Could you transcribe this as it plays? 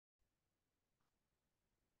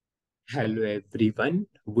Hello everyone,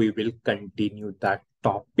 we will continue that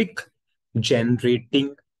topic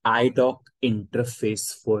generating IDOC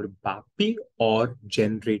interface for BAPI or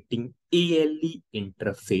generating ALE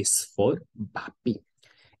interface for BAPI.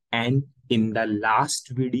 And in the last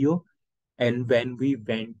video, and when we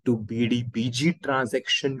went to BDBG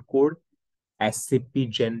transaction code, SAP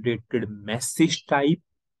generated message type,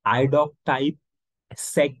 IDOC type,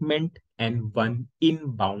 segment, and one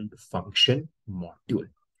inbound function module.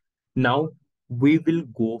 Now we will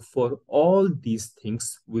go for all these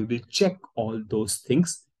things. We will check all those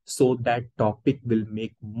things so that topic will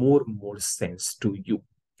make more sense to you.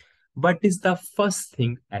 What is the first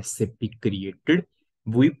thing SAP created?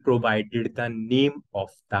 We provided the name of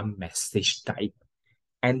the message type,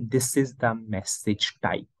 and this is the message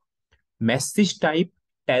type. Message type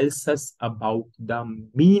tells us about the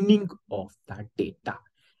meaning of the data.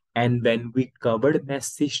 And when we covered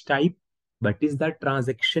message type, what is the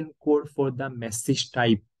transaction code for the message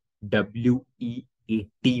type?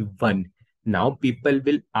 WE81. Now people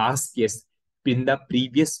will ask, yes, in the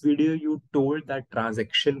previous video, you told that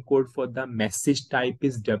transaction code for the message type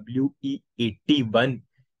is WE81.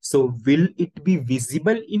 So will it be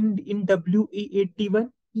visible in WE81?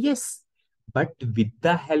 Yes. But with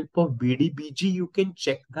the help of BDBG, you can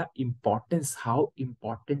check the importance, how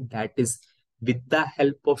important that is. With the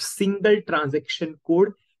help of single transaction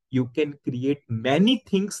code, you can create many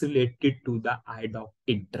things related to the IDOC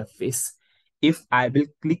interface. If I will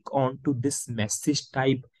click on to this message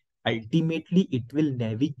type, ultimately it will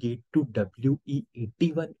navigate to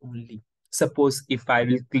WE81 only. Suppose if I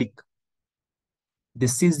will click,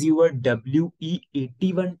 this is your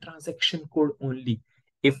WE81 transaction code only.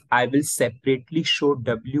 If I will separately show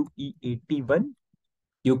WE81,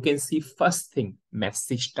 you can see first thing,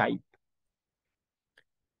 message type.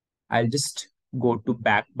 I'll just go to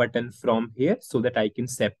back button from here so that I can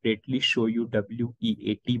separately show you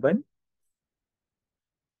WE81.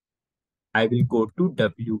 I will go to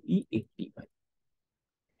WE81.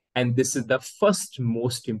 And this is the first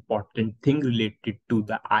most important thing related to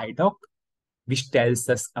the IDOC, which tells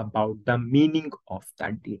us about the meaning of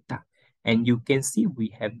the data. And you can see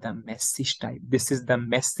we have the message type. This is the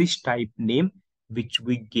message type name which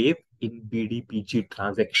we gave in BDBG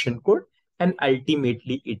transaction code. And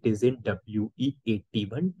ultimately it is in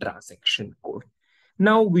WE81 transaction code.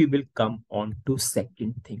 Now we will come on to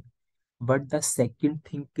second thing. But the second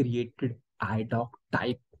thing created IDOC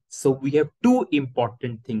type. So we have two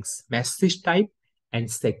important things, message type and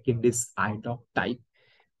second is IDOC type.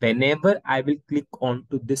 Whenever I will click on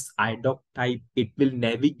to this IDOC type, it will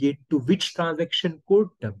navigate to which transaction code?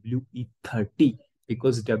 WE30,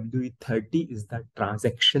 because WE30 is the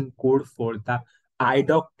transaction code for the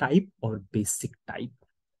IDOC type or basic type.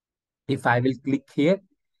 If I will click here,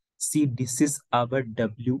 see this is our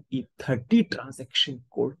WE30 transaction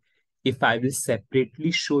code. If I will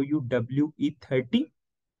separately show you WE30,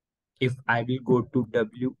 if I will go to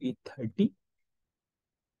WE30,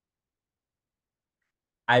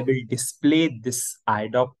 I will display this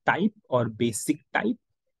IDOC type or basic type.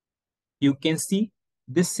 You can see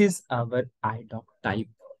this is our IDOC type.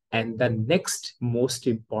 And the next most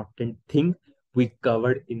important thing we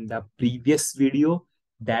covered in the previous video,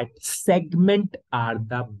 that segment are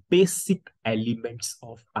the basic elements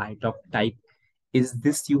of IDOC type. Is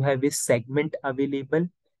this you have a segment available?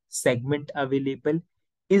 Segment available.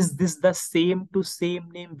 Is this the same to same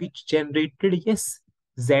name which generated? Yes.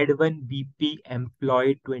 Z1BP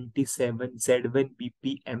employee 27,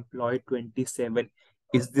 Z1BP employee 27.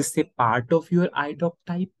 Is this a part of your IDOC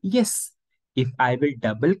type? Yes. If I will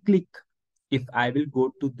double click, if I will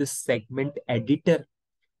go to this segment editor,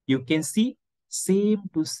 you can see same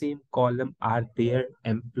to same column are there,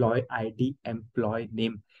 employee ID, employee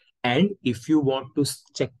name. And if you want to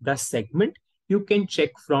check the segment, you can check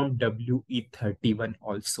from WE31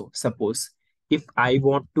 also. Suppose if I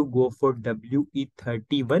want to go for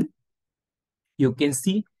WE31, you can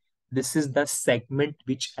see this is the segment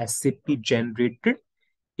which SAP generated.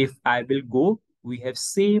 If I will go, we have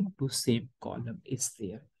same to same column is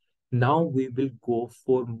there. Now we will go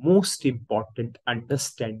for most important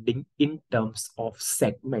understanding in terms of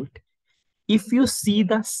segment. If you see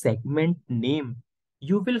the segment name,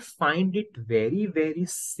 you will find it very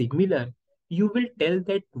similar. You will tell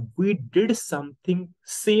that we did something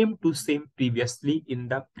same to same previously in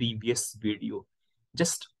the previous video.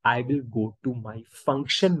 Just I will go to my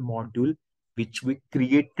function module which we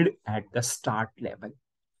created at the start level.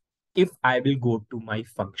 If I will go to my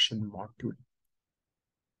function module,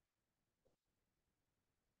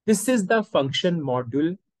 this is the function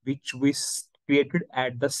module which we created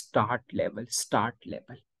at the start level.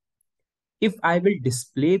 If I will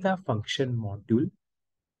display the function module,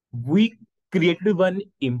 we created one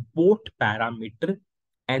import parameter,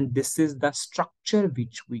 and this is the structure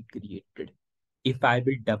which we created. If I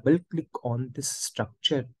will double click on this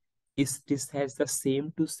structure, is this has the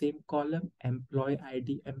same to same column, employee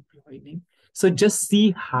ID, employee name. So just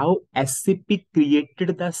see how SAP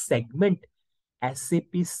created the segment.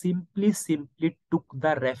 SAP simply took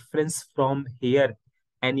the reference from here.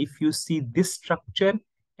 And if you see this structure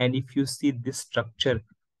and if you see this structure,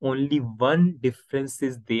 only one difference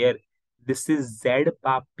is there. This is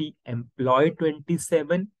ZPAPI employee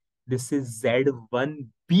 27. This is Z1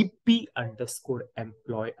 BP underscore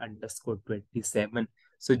employee underscore 27.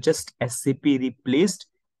 So just SAP replaced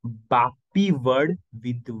BAPI word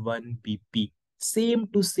with one BP. Same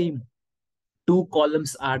to same, two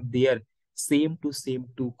columns are there, same to same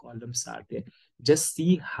two columns are there. Just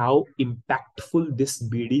see how impactful this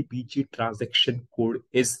BDBG transaction code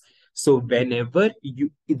is. So whenever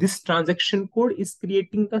you, this transaction code is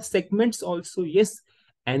creating the segments also, yes.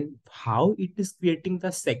 And how it is creating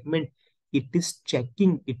the segment, it is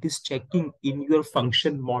checking in your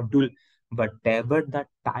function module, whatever the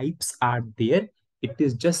types are there, it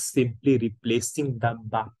is just simply replacing the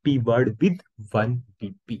BAPI word with one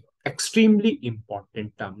BP. Extremely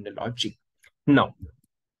important terminology. Now,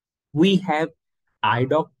 we have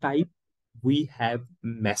IDOC type, we have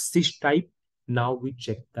message type. Now we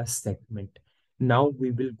check the segment. Now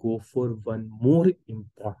we will go for one more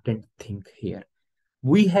important thing here.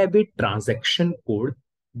 We have a transaction code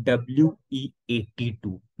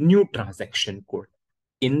WE82, new transaction code.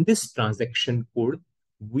 In this transaction code,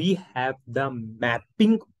 we have the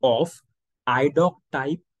mapping of IDOC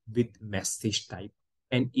type with message type.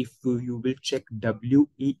 And if you will check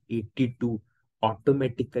WE82,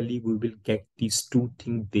 automatically we will get these two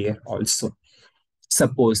things there also.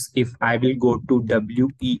 Suppose if I will go to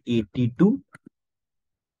WE82,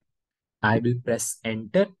 I will press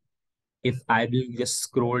enter. If I will just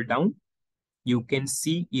scroll down, you can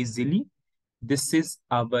see easily this is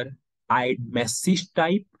our message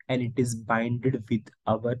type and it is binded with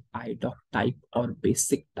our IDOC type or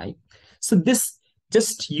basic type. So this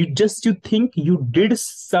you think you did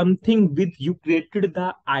something with, you created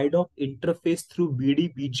the IDOC interface through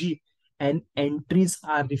BDBG, and entries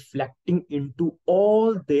are reflecting into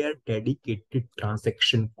all their dedicated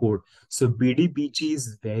transaction code. So BDBG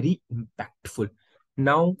is very impactful.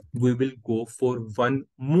 Now we will go for one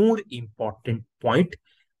more important point.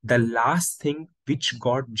 The last thing which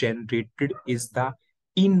got generated is the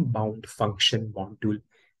inbound function module.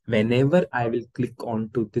 Whenever I will click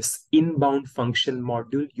onto this inbound function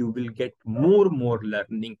module, you will get more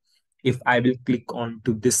learning. If I will click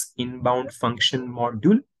onto this inbound function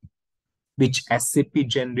module, which SAP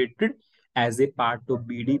generated as a part of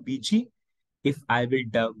BDBG, if I will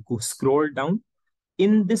go scroll down,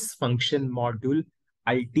 in this function module,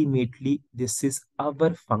 ultimately, this is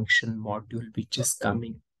our function module which is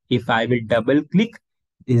coming. If I will double click,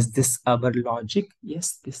 is this our logic?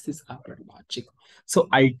 Yes, this is our logic. So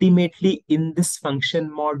ultimately, in this function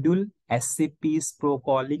module, SAP is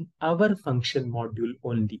calling our function module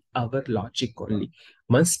only, our logic only.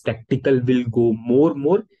 Once tactical will go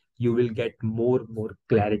more, you will get more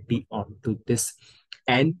clarity onto this.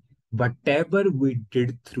 And whatever we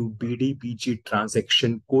did through BDBG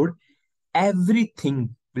transaction code,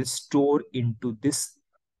 everything will store into this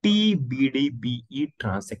TBDBE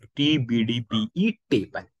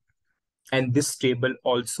table. And this table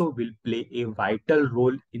also will play a vital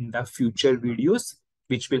role in the future videos,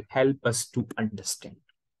 which will help us to understand.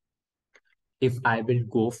 If I will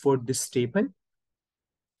go for this table,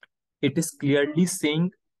 it is clearly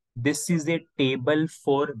saying this is a table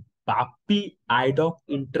for BAPI IDOC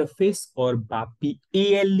interface or BAPI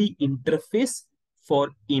ALE interface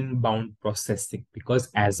for inbound processing, because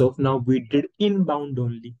as of now we did inbound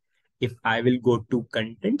only. If I will go to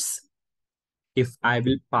contents, if I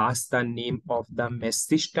will pass the name of the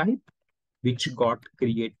message type which got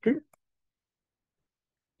created,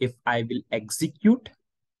 if I will execute,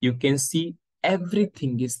 you can see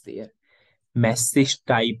everything is there. Message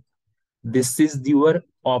type, this is your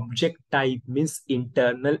object type, means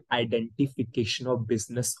internal identification of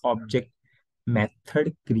business object.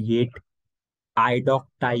 Method create, IDOC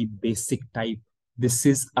type, basic type. This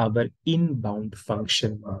is our inbound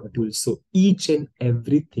function module. So each and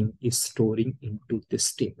everything is storing into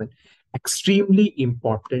this table. Extremely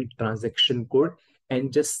important transaction code.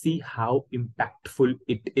 And just see how impactful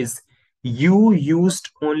it is. You used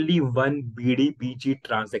only one BDBG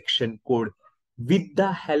transaction code. With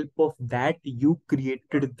the help of that, you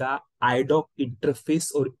created the IDOC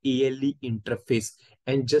interface or ALE interface.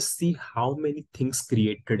 And just see how many things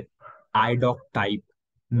created. IDOC type,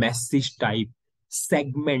 message type,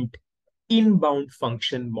 segment, inbound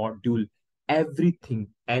function module, everything.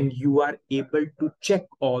 And you are able to check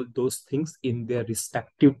all those things in their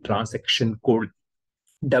respective transaction code.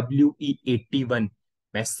 WE81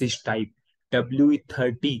 message type,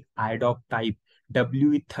 WE30 IDOC type,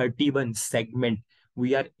 WE31 segment.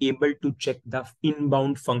 We are able to check the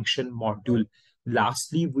inbound function module.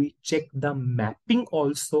 Lastly, we check the mapping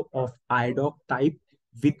also of IDOC type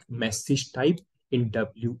with message type in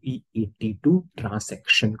WE82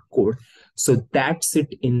 transaction code. So that's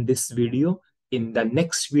it in this video. In the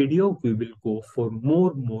next video, we will go for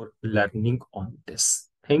more learning on this.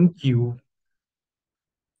 Thank you.